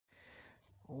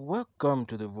Welcome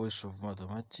to the Voice of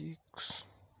Mathematics.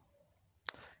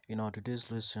 In our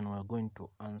today's lesson, we are going to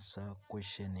answer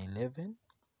question 11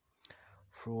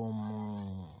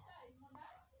 from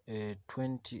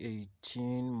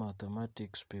 2018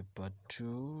 Mathematics Paper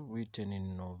 2, written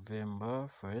in November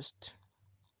 1st.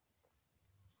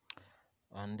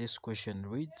 And this question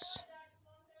reads,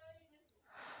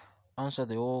 answer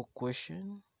the whole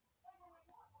question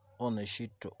on a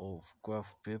sheet of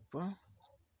graph paper.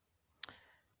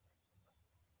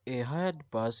 A hired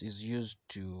bus is used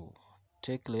to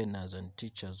take learners and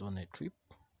teachers on a trip.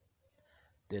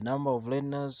 The number of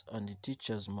learners and the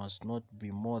teachers must not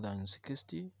be more than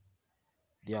 60.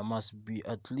 There must be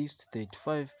at least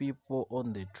 35 people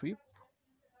on the trip.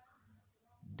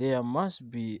 There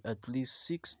must be at least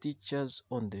 6 teachers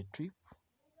on the trip.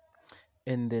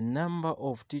 And the number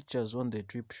of teachers on the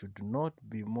trip should not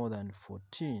be more than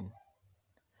 14.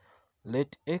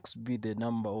 Let X be the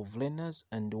number of learners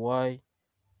and Y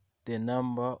the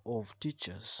number of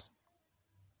teachers.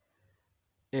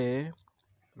 A.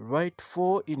 Write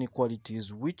 4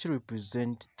 inequalities which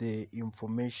represent the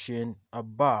information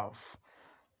above.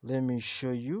 Let me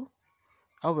show you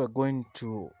how we're going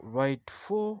to write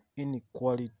 4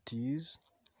 inequalities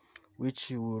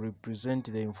which will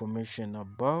represent the information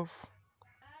above.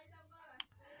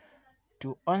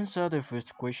 To answer the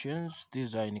first questions,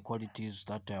 these are inequalities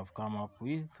that I have come up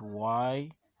with.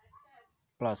 Y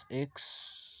plus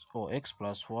X or X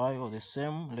plus Y or the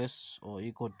same, less or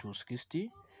equal to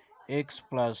 60. X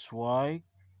plus Y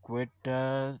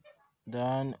greater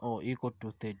than or equal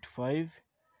to 35.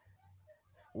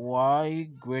 Y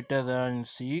greater than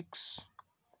 6,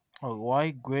 or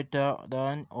Y greater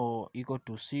than or equal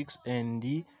to 6, and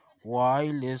the Y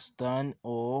less than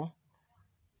or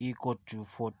equal to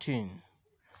 14.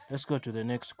 Let's go to the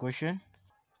next question.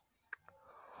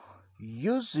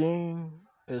 Using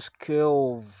a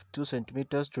scale of 2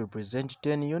 centimeters to represent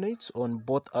 10 units on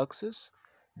both axes,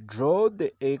 draw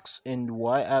the X and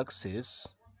Y axis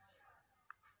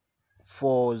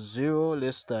for 0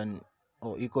 less than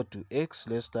or equal to X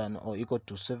less than or equal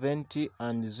to 70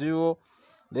 and 0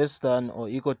 less than or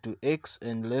equal to X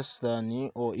and less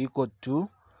than or equal to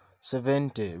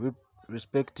 70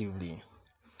 respectively,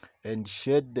 and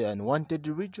shade the unwanted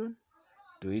region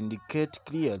to indicate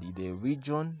clearly the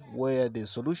region where the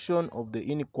solution of the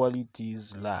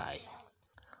inequalities lie.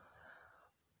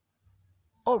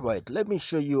 Alright, let me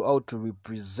show you how to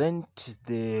represent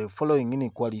the following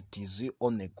inequalities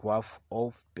on a graph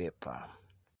of paper.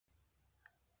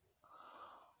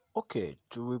 Okay,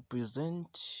 to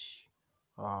represent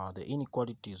the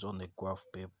inequalities on the graph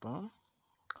paper,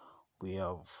 we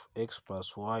have X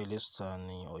plus Y less than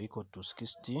or equal to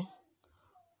 60,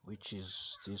 which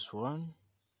is this one.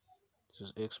 This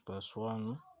is X plus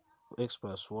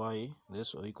Y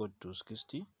less or equal to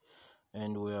 60,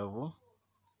 and we have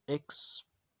X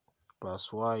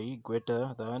plus Y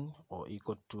greater than or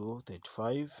equal to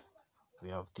 35. We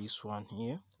have this one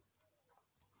here,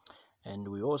 and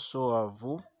we also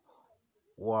have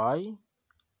Y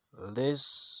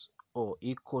less or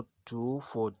equal to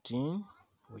 14,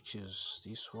 which is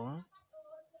this one,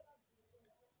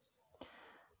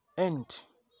 and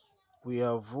we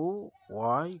have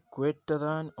Y greater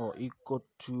than or equal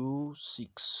to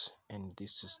 6, and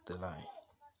this is the line.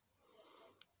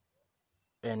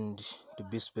 And to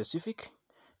be specific,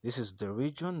 this is the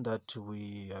region that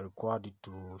we are required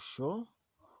to show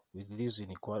with these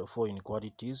 4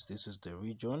 inequalities. This is the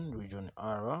region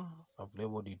R. I've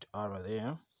labeled it R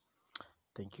there.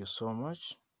 Thank you so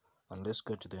much, and let's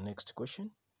go to the next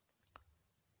question.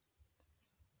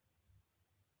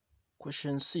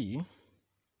 Question C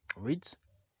reads,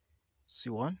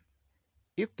 C1.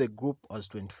 If the group has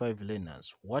 25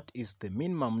 learners, what is the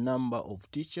minimum number of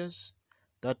teachers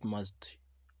that must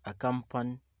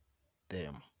accompany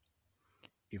them?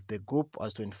 If the group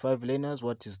has 25 learners,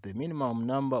 what is the minimum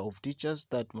number of teachers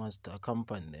that must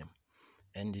accompany them?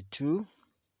 And 2,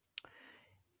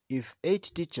 if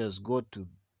 8 teachers go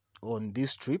on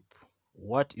this trip,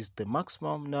 what is the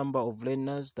maximum number of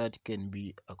learners that can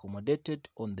be accommodated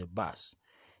on the bus?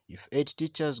 If 8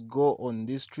 teachers go on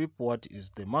this trip, what is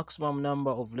the maximum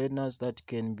number of learners that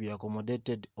can be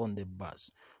accommodated on the bus?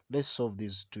 Let's solve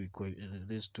these two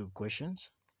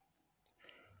questions.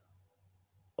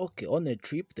 Okay, on a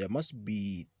trip, there must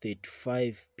be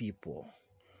 35 people.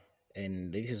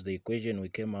 And this is the equation we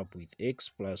came up with: X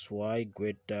plus Y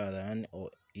greater than or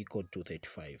equal to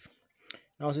 35.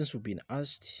 Now, since we've been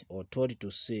asked or told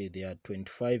to say there are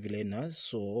 25 learners,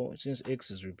 so since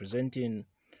X is representing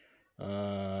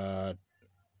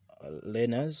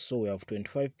learners, so we have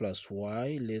 25 plus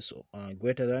Y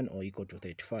greater than or equal to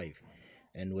 35.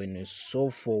 And when we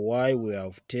solve for y, we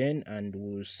have 10, and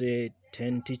we'll say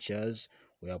 10 teachers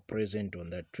were present on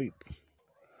that trip.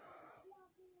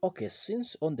 Okay,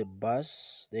 since on the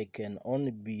bus there can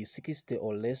only be 60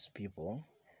 or less people,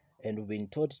 and we've been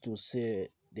taught to say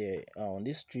there on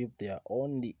this trip there are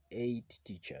only 8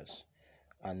 teachers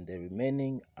and the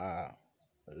remaining are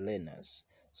learners.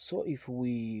 So if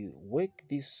we work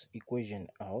this equation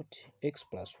out, x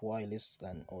plus y less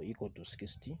than or equal to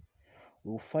 60,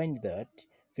 we'll find that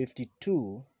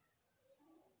 52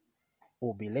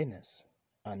 will be learners,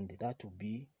 and that will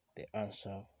be the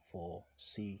answer for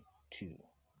C2.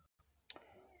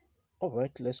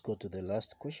 Alright, let's go to the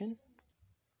last question.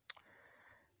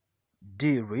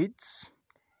 D reads,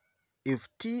 if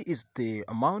T is the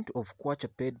amount of kwacha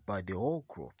paid by the whole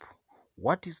group,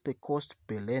 what is the cost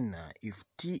per learner if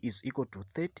T is equal to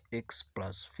 30x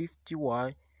plus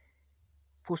 50y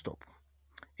full stop?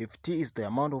 If T is the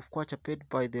amount of kwacha paid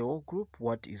by the whole group,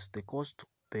 what is the cost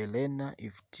per learner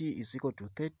if T is equal to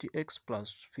 30x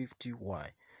plus 50y?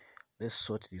 Let's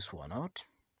sort this one out.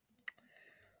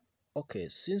 Okay,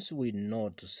 since we know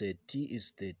to say T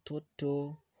is the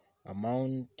total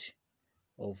amount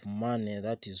of money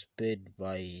that is paid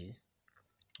by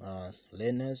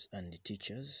learners and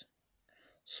teachers,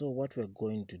 so what we're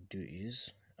going to do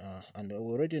is, and we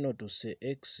already know to say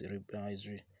x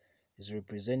is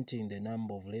representing the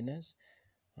number of learners,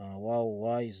 while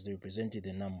y is representing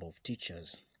the number of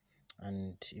teachers.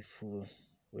 And if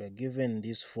we are given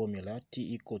this formula,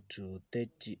 T equal to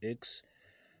 30x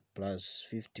plus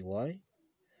 50y,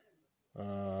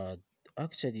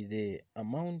 actually the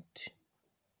amount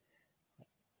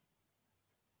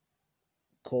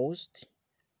cost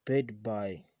paid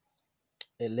by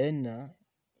a learner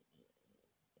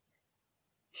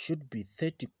should be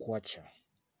 30 kwacha.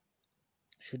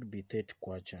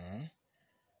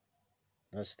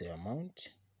 That's the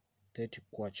amount, 30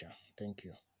 kwacha. Thank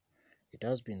you. It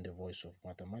has been the voice of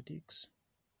mathematics.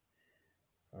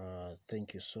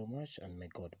 Thank you so much, and may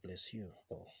God bless you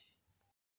all.